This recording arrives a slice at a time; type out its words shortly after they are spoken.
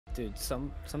Dude,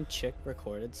 some chick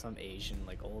recorded some Asian,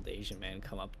 like old Asian man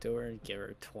come up to her and give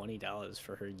her $20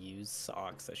 for her used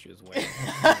socks that she was wearing.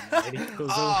 And he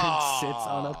goes over and sits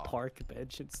on a park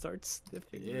bench and starts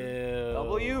sniffing. Ew.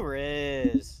 W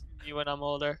Riz. You when I'm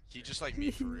older. He just like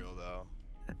me for real though.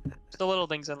 It's the little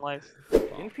things in life.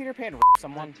 Didn't Peter Pan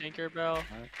someone? Tinkerbell.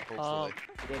 Hopefully.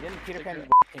 Didn't Peter Pan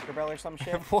Tinkerbell or some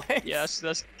shit? What? Yes,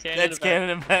 that's canon. That's canon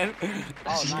event.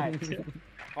 Oh, nice.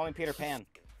 Call me Peter Pan.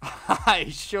 Hi,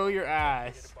 show your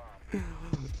ass.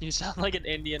 You sound like an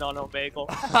Indian on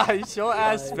Omegle. Hi, show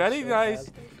ass. Very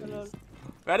nice.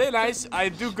 Very nice. I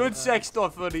do good sex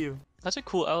stuff for you. That's a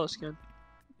cool Ella skin.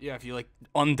 Yeah, if you like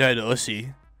undead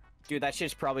ussy. Dude, that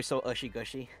shit's probably so ushy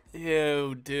gushy.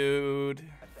 Ew, dude.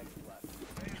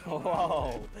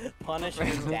 Whoa. Punish your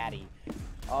daddy.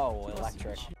 Oh,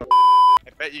 electric. I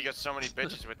bet you get so many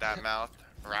bitches with that mouth.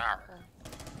 Rawr.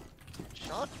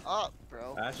 Shut up,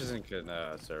 bro. Ash is in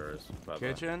servers.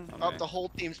 Kitchen? Oh, the whole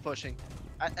team's pushing.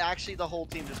 Actually, the whole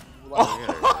team just.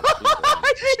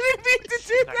 I didn't mean to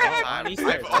do that.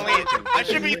 I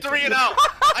should be 3-0.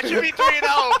 I should be 3-0,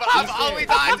 but I've only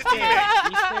died to teammate.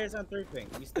 He stares on 3 ping.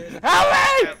 He stares on Help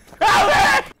me!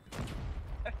 Help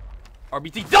me!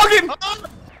 RBT Duggan! No,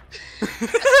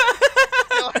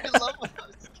 I love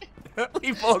it.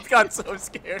 We both got so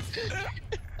scared.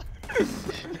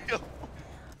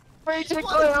 Free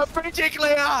Clear! Free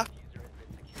Clear!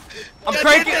 I'm Get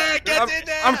cranking! in there, get in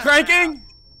there! I'm cranking!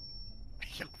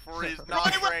 Free's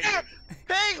not cranking.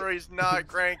 Free's not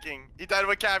cranking. He died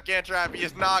with Capcan Trap. He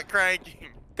is not cranking.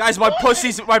 Guys, my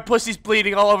pussy's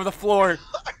bleeding all over the floor.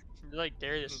 You're like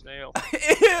Darius Snail.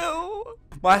 Ew!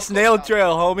 My snail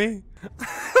trail, homie.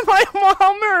 My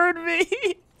mom heard me.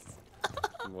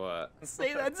 What?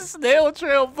 Say that's snail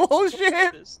trail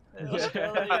bullshit.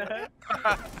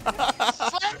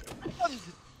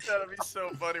 That'd be so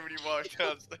funny when you walk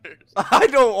downstairs. I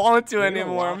don't want to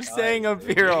anymore. I'm staying up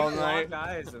here all night.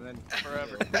 Guys, and then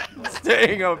forever.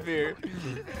 Staying up here.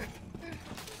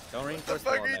 Don't What the reinforce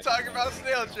fuck are you talking about,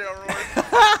 Snail Trail,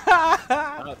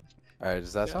 Roy? Alright,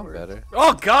 does that sound better?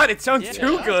 Oh god, it sounds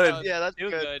too good. Yeah, that's Too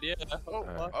good. good, yeah.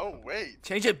 Oh, wait.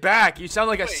 Change it back. You sound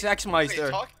like a Wait, sex wait,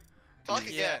 meister. talk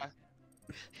again.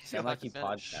 Sound like you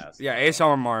podcast. Yeah,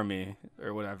 ASMR me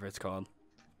or whatever it's called.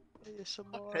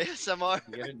 ASMR.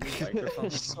 You get a new microphone.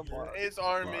 His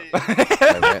army.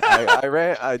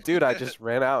 Dude, I just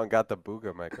ran out and got the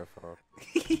Booga microphone.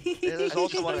 Yeah, there's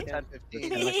also one at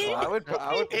 10:15. I would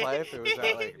play if it was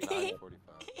at like 9:45.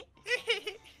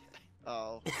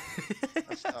 Oh,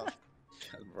 that's tough.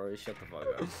 Bro, shut the fuck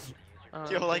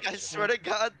up. Yo, like I swear to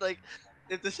God, like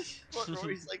if this is what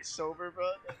Rory's like sober,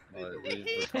 bro.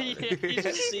 You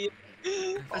just see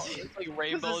it's like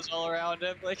rainbows all around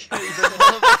him. Like he's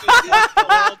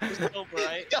so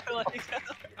bright.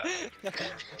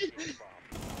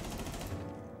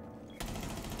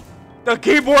 The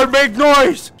keyboard make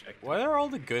noise! Why are all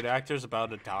the good actors about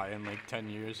to die in like 10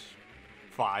 years?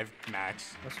 5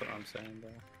 max. That's what I'm saying, bro.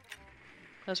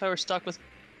 That's why we're stuck with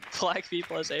black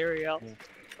people as Ariel.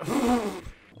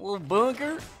 Little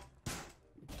bunker.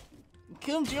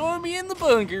 Come join me in the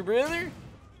bunker, brother.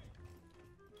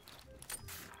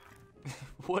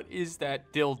 What is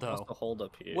that dildo? What's the hold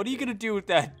up here? What are you gonna do with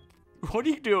that? What are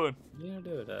you doing? What are you gonna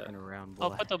do with that? And around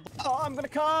I'll put the. Oh, I'm gonna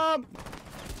come!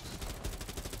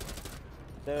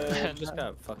 Dude, just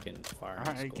got fucking fire.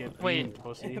 Alright, get Wait.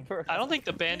 pussy. I don't think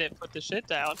the bandit put the shit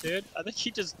down, dude. I think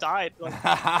he just died. Like,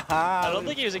 I don't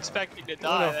think he was expecting to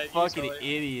die. What a that fucking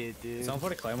easily. idiot, dude. Someone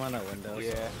put a claim on that window.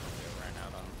 Yeah. So ran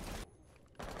out on.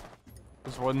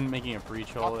 There's one making a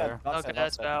breach hole there. Okay,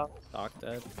 that's about. Doc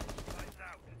dead.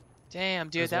 Damn,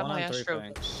 dude, There's that one on 3 maestro.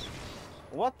 ping.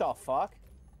 what the fuck?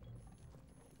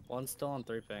 One's still on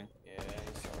 3 ping. Yeah,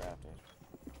 he's still wrapped in.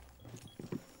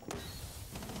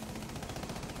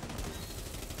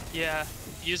 Yeah,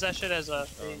 use that shit as a.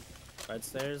 Red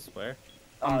stairs? Where?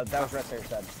 That was Red Stairs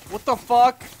dead. What the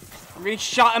fuck? I'm getting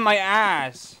shot in my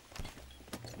ass.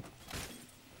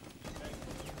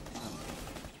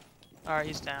 Alright,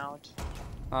 he's down.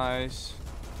 Nice.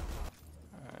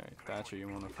 Alright, Thatcher, you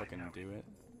wanna fucking do it?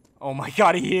 Oh my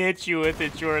god, he hit you with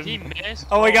it, Jordan. He missed.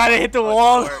 Oh my god, it hit the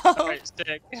wall. Alright,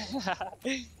 stick.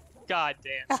 God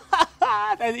damn.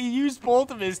 And he used both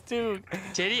of his too.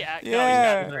 Did he act?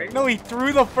 Yeah. No, he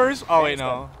threw the first. Oh wait,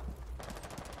 no.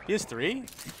 He has 3?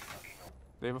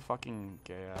 They have a fucking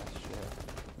gay ass shit.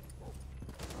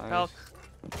 Nice. Help.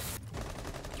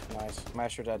 Nice.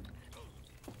 Master dead.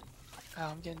 Oh,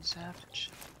 I'm getting savage.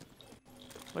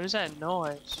 What is that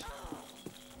noise?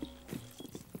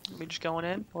 We just going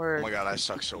in? Or... Oh my god, I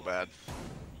suck so bad.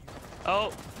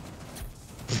 Oh!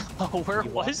 Oh, where He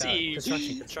was walked out.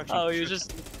 he? Construction. Oh, he was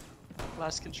just...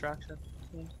 Last contraction.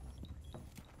 Nice.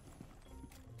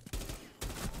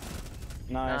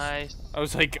 Nice. I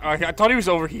was like, I thought he was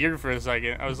over here for a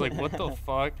second. I was like, what the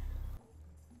fuck?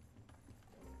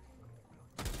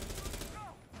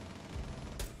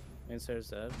 Insert's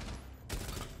dead.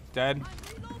 Dead.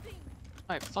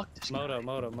 Alright, fuck this guy.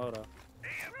 Moto.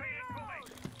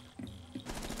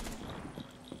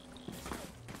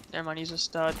 Never mind, he's a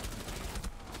stud.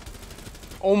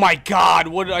 Oh my god,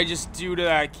 what did I just do to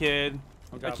that kid?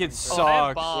 I'm That dropping kid first. Oh, I have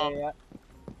sucks. bomb. Yeah.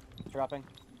 Dropping.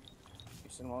 You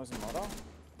seen what was in moto?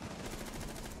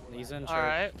 He's in church.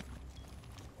 Alright.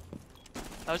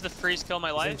 That was the freeze kill of my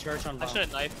He's in life. church on I bomb. should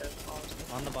have knifed him.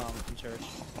 honestly. On the bomb in church.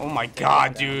 Oh my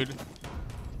god, dude.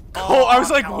 Oh, Oh, I was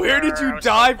like, where did I you was so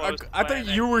dive? close to I thought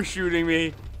landing. you were shooting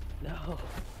me. No.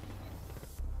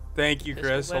 Thank you, This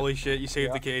Chris. will live. Holy shit, you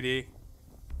saved Yeah. the KD.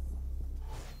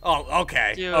 Oh,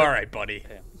 okay. Dude. Alright, buddy.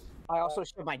 I also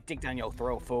shoved my dick down your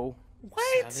throat, fool.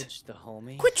 What? Savage the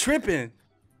homie. Quit tripping.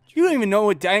 You don't even know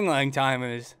what dangling time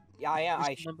is. Yeah, I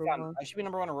Who's should, number be on, one? I should be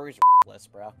number one on Rory's list,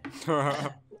 bro.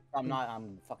 I'm not.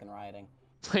 I'm fucking rioting.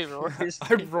 Wait, Rory's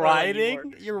I'm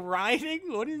riding? You're riding?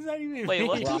 What does that even Wait, mean?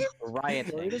 what? Bro, I'm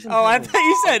rioting. Oh, I thought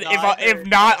you said if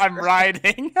not, I'm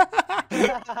riding.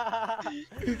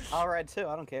 I'll ride too.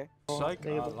 I don't care. Psych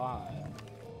alive.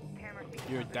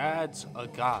 Your dad's a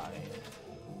guy.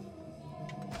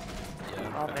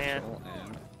 Yeah, Oh, man. factual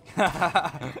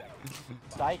and-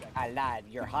 Psych, I lied.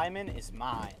 Your hymen is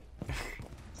mine.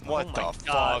 What Oh the my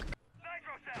God. fuck?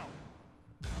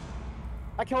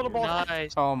 I killed a ball.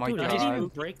 Nice. Oh my Dude, I didn't even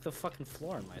god. break the fucking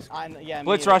floor in my screen. Yeah. me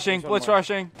Blitz either. rushing, There's one blitz more.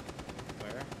 rushing.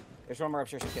 Where? There's one more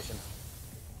upstairs in the kitchen.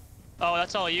 Oh,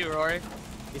 that's all you, Rory.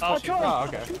 He's Oh, pushing. Oh,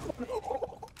 okay.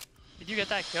 Did you get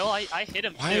that kill? I hit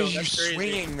him Why too. are you That's crazy.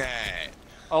 swinging that?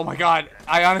 Oh my god.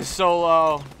 Ion is so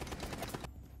low.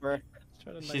 Where?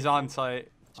 Try to She's knife on him. site.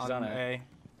 She's on on A.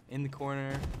 In the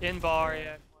corner. In bar,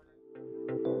 yeah.